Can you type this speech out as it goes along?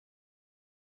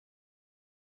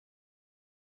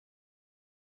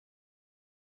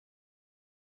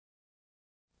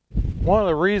One of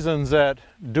the reasons that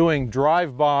doing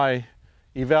drive-by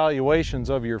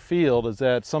evaluations of your field is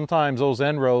that sometimes those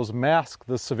end rows mask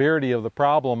the severity of the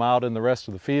problem out in the rest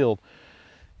of the field.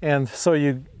 And so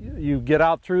you get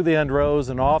out through the end rows,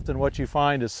 and often what you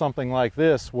find is something like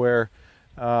this, where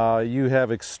you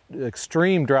have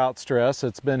extreme drought stress.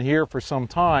 It's been here for some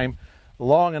time,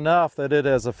 long enough that it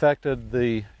has affected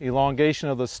the elongation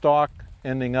of the stalk,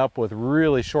 ending up with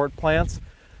really short plants.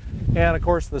 And of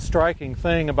course, the striking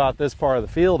thing about this part of the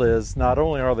field is not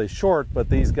only are they short, but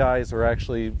these guys are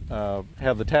actually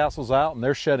have the tassels out and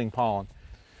they're shedding pollen.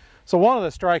 So one of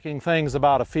the striking things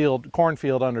about a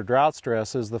cornfield under drought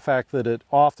stress is the fact that it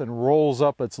often rolls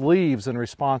up its leaves in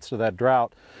response to that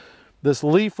drought. This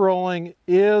leaf rolling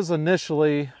is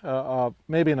initially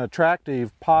maybe an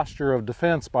attractive posture of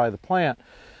defense by the plant,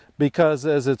 because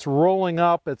as it's rolling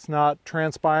up, it's not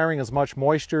transpiring as much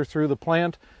moisture through the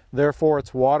plant. Therefore,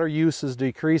 its water use is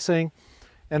decreasing.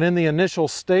 And in the initial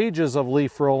stages of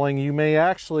leaf rolling, you may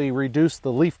actually reduce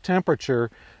the leaf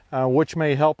temperature, which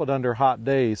may help it under hot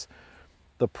days.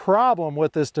 The problem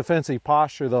with this defensive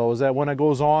posture, though, is that when it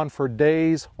goes on for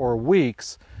days or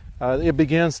weeks, it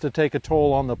begins to take a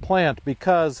toll on the plant,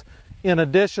 because in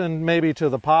addition maybe to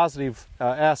the positive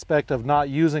aspect of not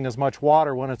using as much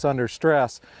water when it's under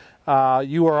stress,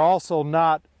 you are also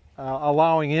not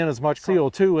allowing in as much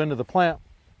CO2 into the plant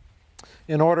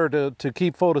in order to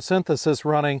keep photosynthesis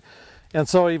running. And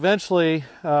so eventually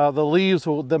the leaves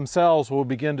themselves will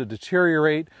begin to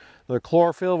deteriorate, the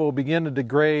chlorophyll will begin to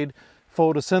degrade,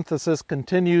 photosynthesis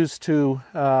continues to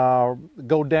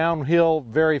go downhill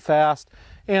very fast,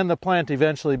 and the plant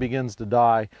eventually begins to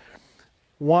die.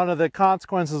 One of the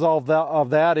consequences of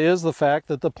that is the fact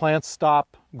that the plants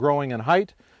stop growing in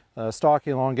height. Stalk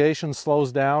elongation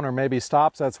slows down or maybe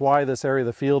stops. That's why this area of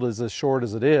the field is as short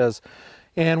as it is.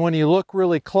 And when you look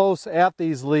really close at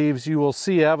these leaves, you will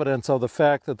see evidence of the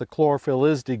fact that the chlorophyll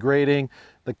is degrading.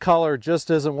 The color just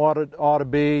isn't what it ought to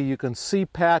be. You can see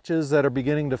patches that are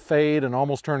beginning to fade and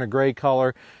almost turn a gray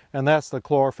color, and that's the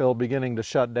chlorophyll beginning to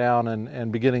shut down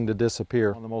and beginning to disappear.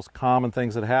 One of the most common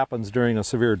things that happens during a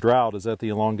severe drought is that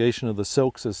the elongation of the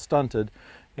silks is stunted,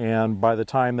 and by the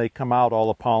time they come out, all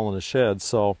the pollen is shed.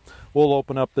 So we'll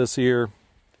open up this ear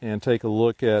and take a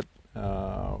look at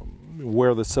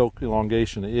where the silk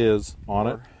elongation is on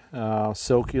it.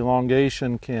 Silk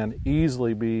elongation can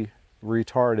easily be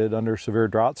retarded under severe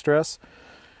drought stress.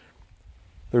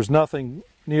 There's nothing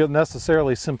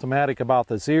necessarily symptomatic about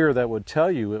this ear that would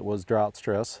tell you it was drought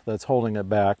stress that's holding it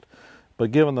back.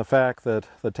 But given the fact that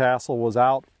the tassel was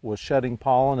out, was shedding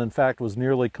pollen, in fact was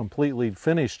nearly completely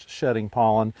finished shedding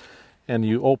pollen, and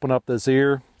you open up this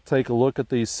ear, take a look at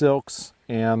these silks,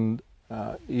 and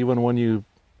even when you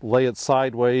lay it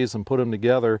sideways and put them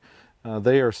together,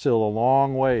 they are still a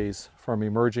long ways from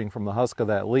emerging from the husk of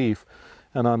that leaf.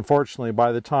 And unfortunately,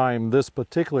 by the time this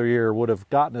particular ear would have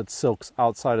gotten its silks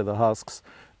outside of the husks,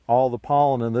 all the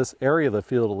pollen in this area of the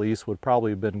field at least would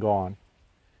probably have been gone.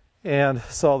 And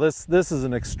so this is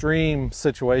an extreme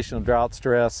situation of drought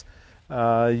stress.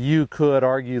 You could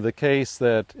argue the case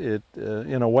that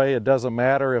in a way it doesn't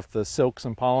matter if the silks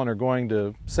and pollen are going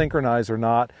to synchronize or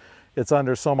not. It's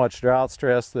under so much drought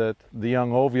stress that the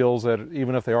young ovules, that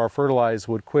even if they are fertilized,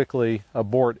 would quickly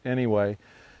abort anyway.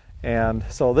 And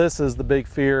so this is the big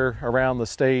fear around the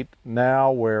state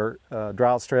now, where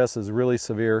drought stress is really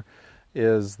severe,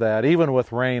 is that even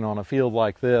with rain on a field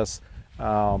like this,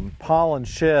 pollen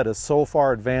shed is so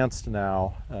far advanced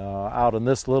now out in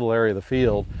this little area of the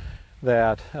field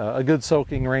that a good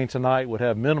soaking rain tonight would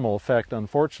have minimal effect,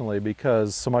 unfortunately,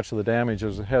 because so much of the damage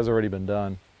has already been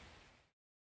done.